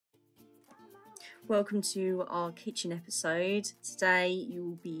Welcome to our kitchen episode. Today you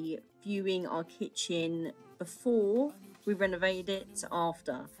will be viewing our kitchen before we renovated it,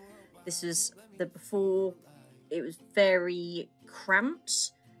 after. This was the before. It was very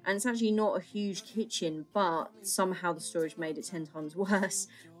cramped, and it's actually not a huge kitchen, but somehow the storage made it 10 times worse.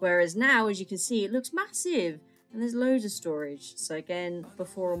 Whereas now, as you can see, it looks massive and there's loads of storage. So again,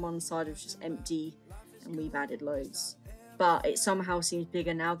 before on one side it was just empty and we've added loads. But it somehow seems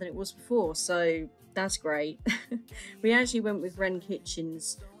bigger now than it was before, so that's great. We actually went with Wren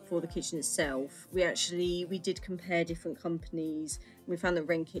kitchens for the kitchen itself. We did compare different companies. We found that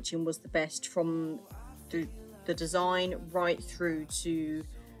Wren kitchen was the best from the design right through to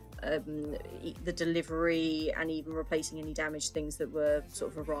the delivery, and even replacing any damaged things that were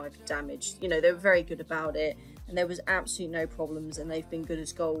sort of arrived damaged. You know, they were very good about it, and there was absolutely no problems, and they've been good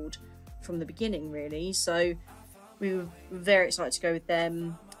as gold from the beginning, really. So we were very excited to go with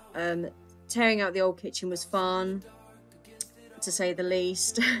them. Tearing out the old kitchen was fun, to say the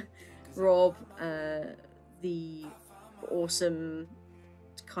least. Rob, the awesome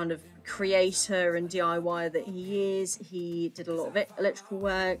kind of creator and DIYer that he is, he did a lot of electrical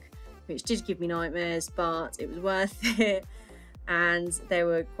work, which did give me nightmares, but it was worth it. And there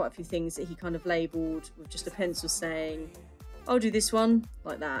were quite a few things that he kind of labelled with just a pencil saying, I'll do this one,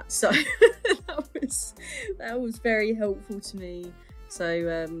 like that. So that was very helpful to me.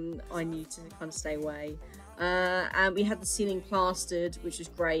 So I knew to kind of stay away. And we had the ceiling plastered, which was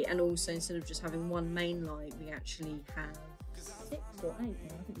great. And also, instead of just having one main light, we actually have 6 or 8. I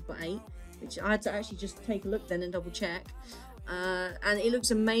think we've got 8, which I had to actually just take a look then and double check. And it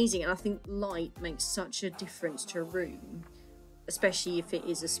looks amazing. And I think light makes such a difference to a room, especially if it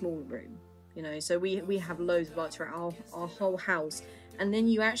is a small room. You know, so we have loads of lights throughout our whole house. And then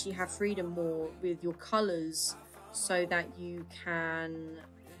you actually have freedom more with your colours, so that you can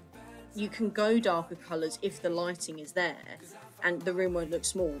go darker colours if the lighting is there, and the room won't look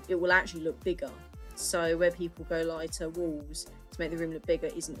small, it will actually look bigger. So where people go lighter walls to make the room look bigger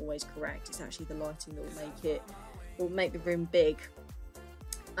isn't always correct. It's actually the lighting that will make the room big.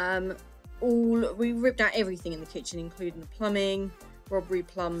 We ripped out everything in the kitchen, including the plumbing. Rob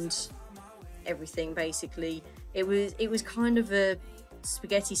replumbed everything basically. It was kind of a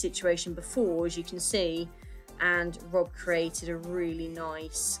spaghetti situation before, as you can see, and Rob created a really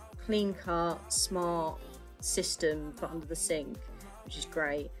nice, clean-cut, smart system for under the sink, which is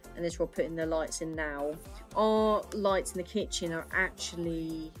great. And there's Rob putting the lights in now. Our lights in the kitchen are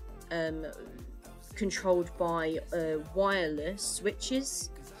actually controlled by wireless switches.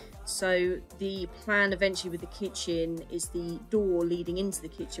 So the plan eventually with the kitchen is the door leading into the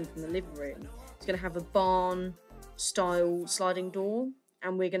kitchen from the living room. It's going to have a barn-style sliding door,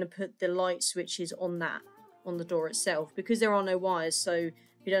 and we're going to put the light switches on the door itself, because there are no wires, so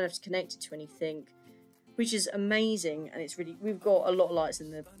you don't have to connect it to anything, which is amazing. And it's really, we've got a lot of lights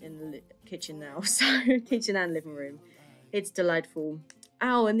in the kitchen now, so kitchen and living room. It's delightful.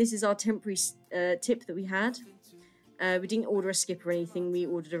 Oh, and this is our temporary tip that we had. We didn't order a skip or anything, we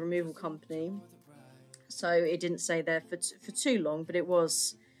ordered a removal company, so it didn't stay there for too long, but it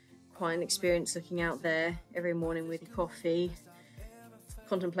was quite an experience looking out there every morning with your coffee,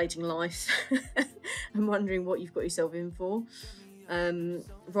 contemplating life and wondering what you've got yourself in for.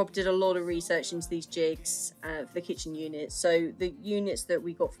 Rob did a lot of research into these jigs for the kitchen units. So the units that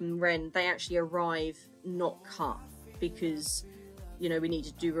we got from Wren, they actually arrive not cut, because you know we need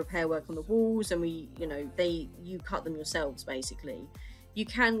to do repair work on the walls, and you cut them yourselves basically. You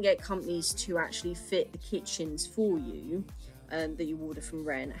can get companies to actually fit the kitchens for you that you order from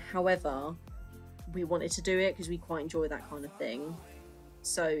Wren. However, we wanted to do it because we quite enjoy that kind of thing.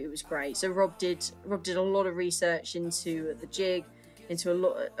 So it was great. So Rob did a lot of research into the jig, into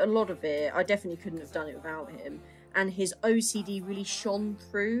a lot of it. I definitely couldn't have done it without him. And his OCD really shone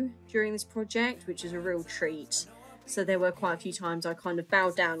through during this project, which is a real treat. So there were quite a few times I kind of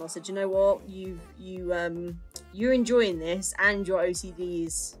bowed down. I said, you know what, you're enjoying this, and your OCD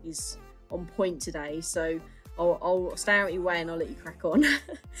is on point today. So I'll stay out of your way and I'll let you crack on.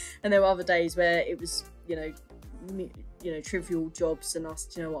 And there were other days where it was, trivial jobs, and I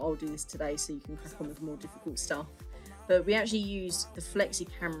said, you know what, I'll do this today so you can crack on with more difficult stuff. But we actually used the flexi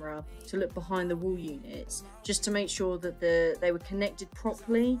camera to look behind the wall units, just to make sure that they were connected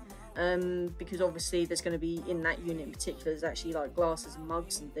properly, because obviously there's going to be, in that unit in particular, there's actually like glasses and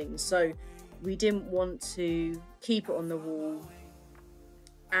mugs and things, so we didn't want to keep it on the wall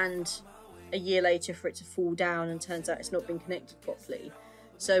and a year later for it to fall down and turns out it's not been connected properly.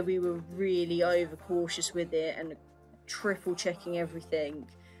 So we were really over cautious with it and triple checking everything,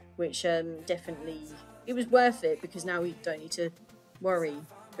 which definitely, it was worth it, because now we don't need to worry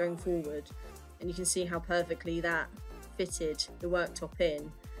going forward. and you can see how perfectly that fitted the worktop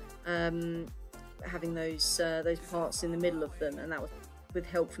in, having those parts in the middle of them, and that was with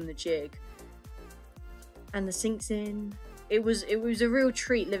help from the jig. And the sink's in. It was a real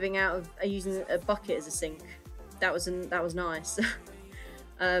treat living out of using a bucket as a sink. That was nice.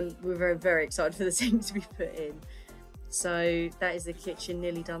 We were very excited for the sink to be put in. So that is the kitchen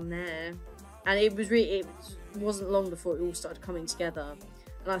nearly done there, and it wasn't long before it all started coming together.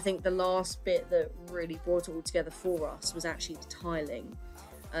 And I think the last bit that really brought it all together for us was actually the tiling,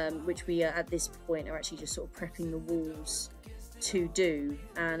 which we at this point are actually just sort of prepping the walls to do.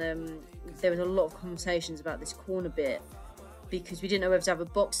 And there was a lot of conversations about this corner bit, because we didn't know whether to have a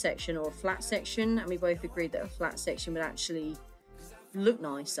box section or a flat section, and we both agreed that a flat section would actually look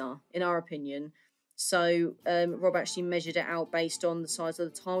nicer, in our opinion. So Rob actually measured it out based on the size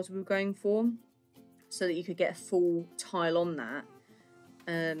of the tiles we were going for, so that you could get a full tile on that,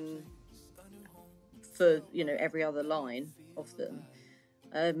 for, you know, every other line of them.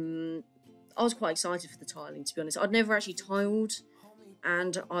 I was quite excited for the tiling, to be honest. I'd never actually tiled,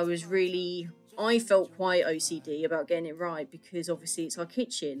 and I felt quite OCD about getting it right, because obviously it's our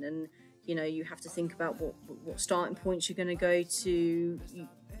kitchen, and you know, you have to think about what starting points you're going to go to,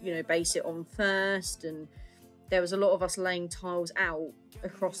 you know, base it on first. And there was a lot of us laying tiles out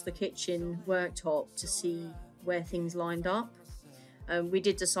across the kitchen worktop to see where things lined up. We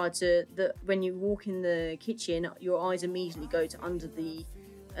did decide that when you walk in the kitchen, your eyes immediately go to under the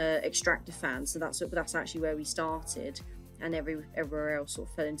extractor fan, so that's actually where we started, and everywhere else sort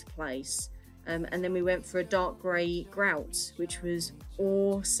of fell into place. And then we went for a dark grey grout, which was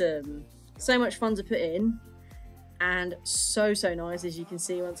awesome. So much fun to put in, and so nice, as you can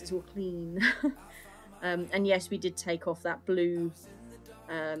see once it's all clean. And yes, we did take off that blue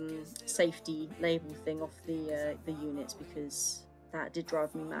safety label thing off the units, because that did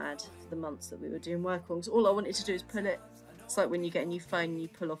drive me mad for the months that we were doing work on. Because all I wanted to do is pull it. It's like when you get a new phone and you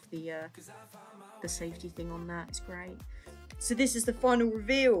pull off the safety thing on that. It's great. So this is the final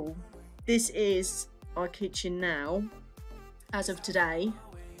reveal. This is our kitchen now, as of today.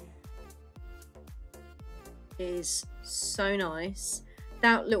 It is so nice.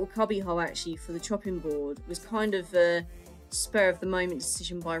 That little cubby hole actually for the chopping board was kind of a spur of the moment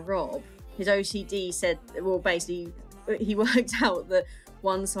decision by Rob. His OCD said, well, basically he worked out that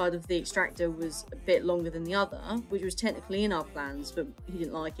one side of the extractor was a bit longer than the other, which was technically in our plans, but he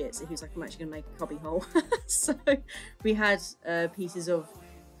didn't like it, so he was like, I'm actually going to make a cubby hole. So we had pieces of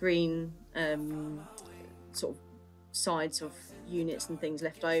green sort of sides of units and things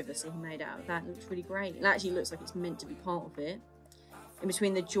left over, so he made out of that. It looks really great. It actually looks like it's meant to be part of it. In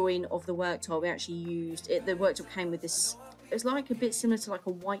between the join of the worktop, we actually used it. The worktop came with this, it's like a bit similar to like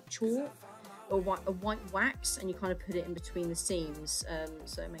a white chalk or a white wax, and you kind of put it in between the seams,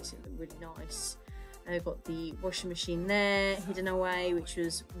 so it makes it look really nice. And we've got the washing machine there hidden away, which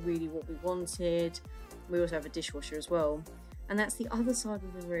was really what we wanted. We also have a dishwasher as well, and that's the other side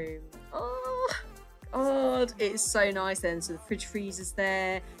of the room. Oh God, it's so nice then. So the fridge freezer's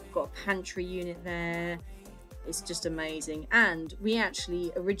there, we've got a pantry unit there. It's just amazing. And we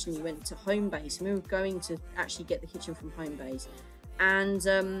actually originally went to Homebase, and we were going to actually get the kitchen from Homebase,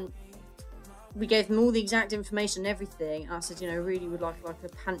 and we gave them all the exact information and everything. And I said, you know, really would like a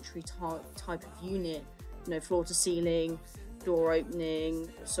pantry type of unit, you know, floor to ceiling, door opening,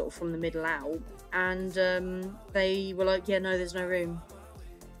 sort of from the middle out. And they were like, yeah, no, there's no room.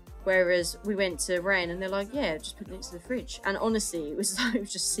 Whereas we went to Wren, and they're like, yeah, just put it next to the fridge. And honestly, it was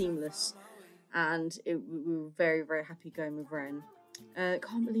just seamless. And we were very, very happy going with Wren.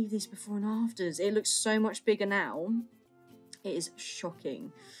 Can't believe this before and afters. It looks so much bigger now. It is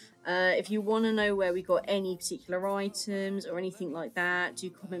shocking. If you want to know where we got any particular items or anything like that, do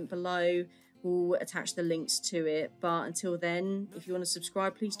comment below. We'll attach the links to it. But until then, if you want to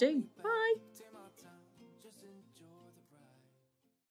subscribe, please do. Bye.